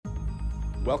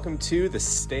Welcome to the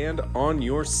Stand on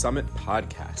Your Summit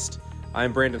podcast.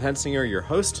 I'm Brandon Hensinger, your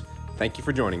host. Thank you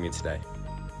for joining me today.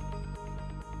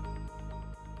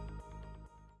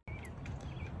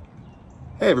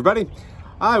 Hey everybody,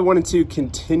 I wanted to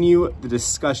continue the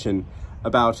discussion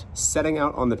about setting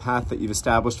out on the path that you've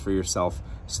established for yourself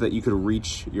so that you could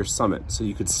reach your summit, so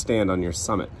you could stand on your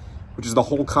summit, which is the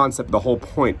whole concept, the whole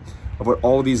point of what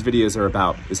all of these videos are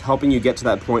about, is helping you get to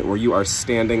that point where you are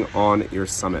standing on your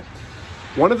summit.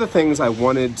 One of the things I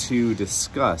wanted to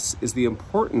discuss is the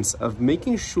importance of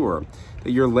making sure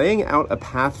that you're laying out a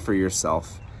path for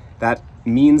yourself that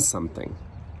means something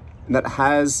and that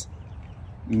has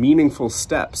meaningful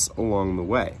steps along the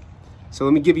way. So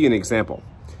let me give you an example.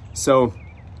 So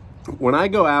when I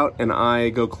go out and I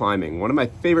go climbing, one of my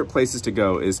favorite places to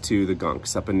go is to the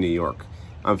Gunks up in New York.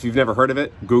 If you've never heard of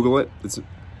it, Google it. It's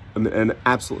an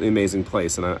absolutely amazing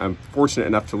place, and I'm fortunate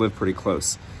enough to live pretty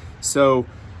close. So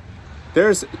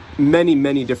there's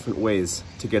many different ways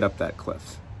to get up that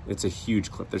cliff. It's a huge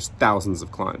cliff. There's thousands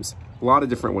of climbs, a lot of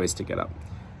different ways to get up.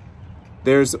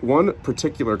 There's one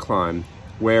particular climb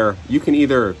where you can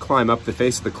either climb up the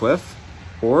face of the cliff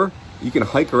or you can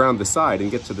hike around the side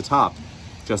and get to the top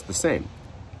just the same.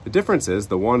 The difference is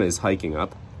the one is hiking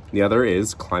up, the other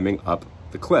is climbing up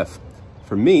the cliff.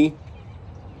 For me,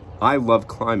 I love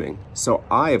climbing. So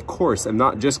I, of course, am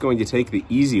not just going to take the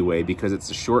easy way because it's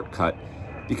a shortcut,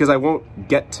 because I won't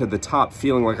get to the top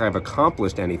feeling like I've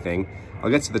accomplished anything. I'll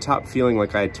get to the top feeling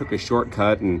like I took a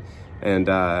shortcut and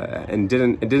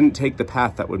didn't take the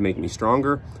path that would make me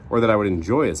stronger or that I would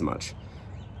enjoy as much.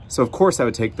 So of course I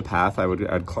would take the path,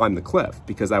 I'd climb the cliff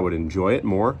because I would enjoy it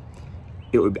more.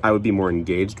 I would be more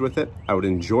engaged with it. I would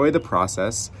enjoy the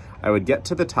process. I would get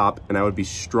to the top and I would be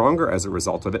stronger as a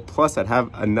result of it. Plus I'd have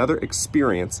another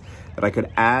experience that I could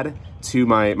add to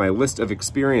my list of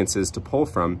experiences to pull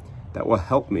from that will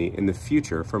help me in the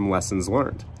future from lessons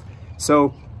learned.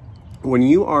 So when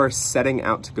you are setting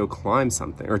out to go climb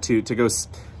something or to go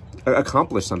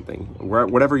accomplish something,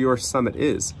 whatever your summit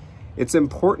is, it's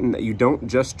important that you don't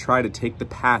just try to take the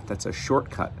path that's a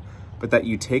shortcut, but that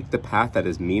you take the path that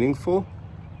is meaningful,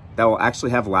 that will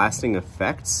actually have lasting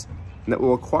effects, and that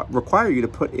will require you to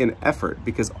put in effort,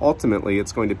 because ultimately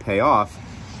it's going to pay off,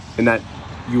 and that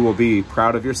you will be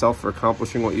proud of yourself for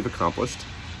accomplishing what you've accomplished.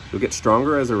 You'll get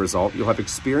stronger as a result, you'll have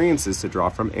experiences to draw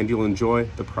from, and you'll enjoy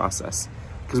the process.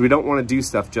 Because we don't want to do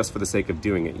stuff just for the sake of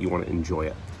doing it. You want to enjoy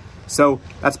it. So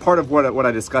that's part of what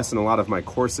I discuss in a lot of my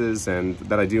courses and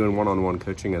that I do in one-on-one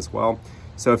coaching as well.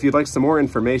 So if you'd like some more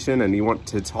information and you want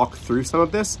to talk through some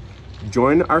of this,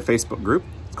 join our Facebook group.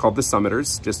 It's called The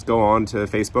Summiters. Just go on to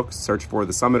Facebook, search for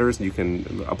The Summiters, and you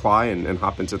can apply and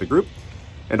hop into the group.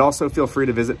 And also feel free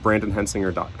to visit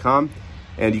brandonhensinger.com,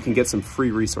 and you can get some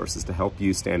free resources to help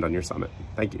you stand on your summit.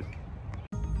 Thank you.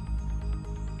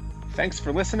 Thanks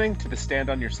for listening to the Stand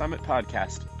on Your Summit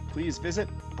podcast. Please visit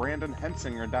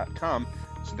brandonhensinger.com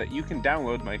so that you can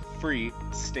download my free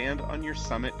Stand on Your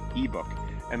Summit ebook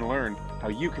and learn how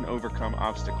you can overcome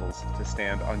obstacles to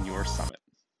stand on your summit.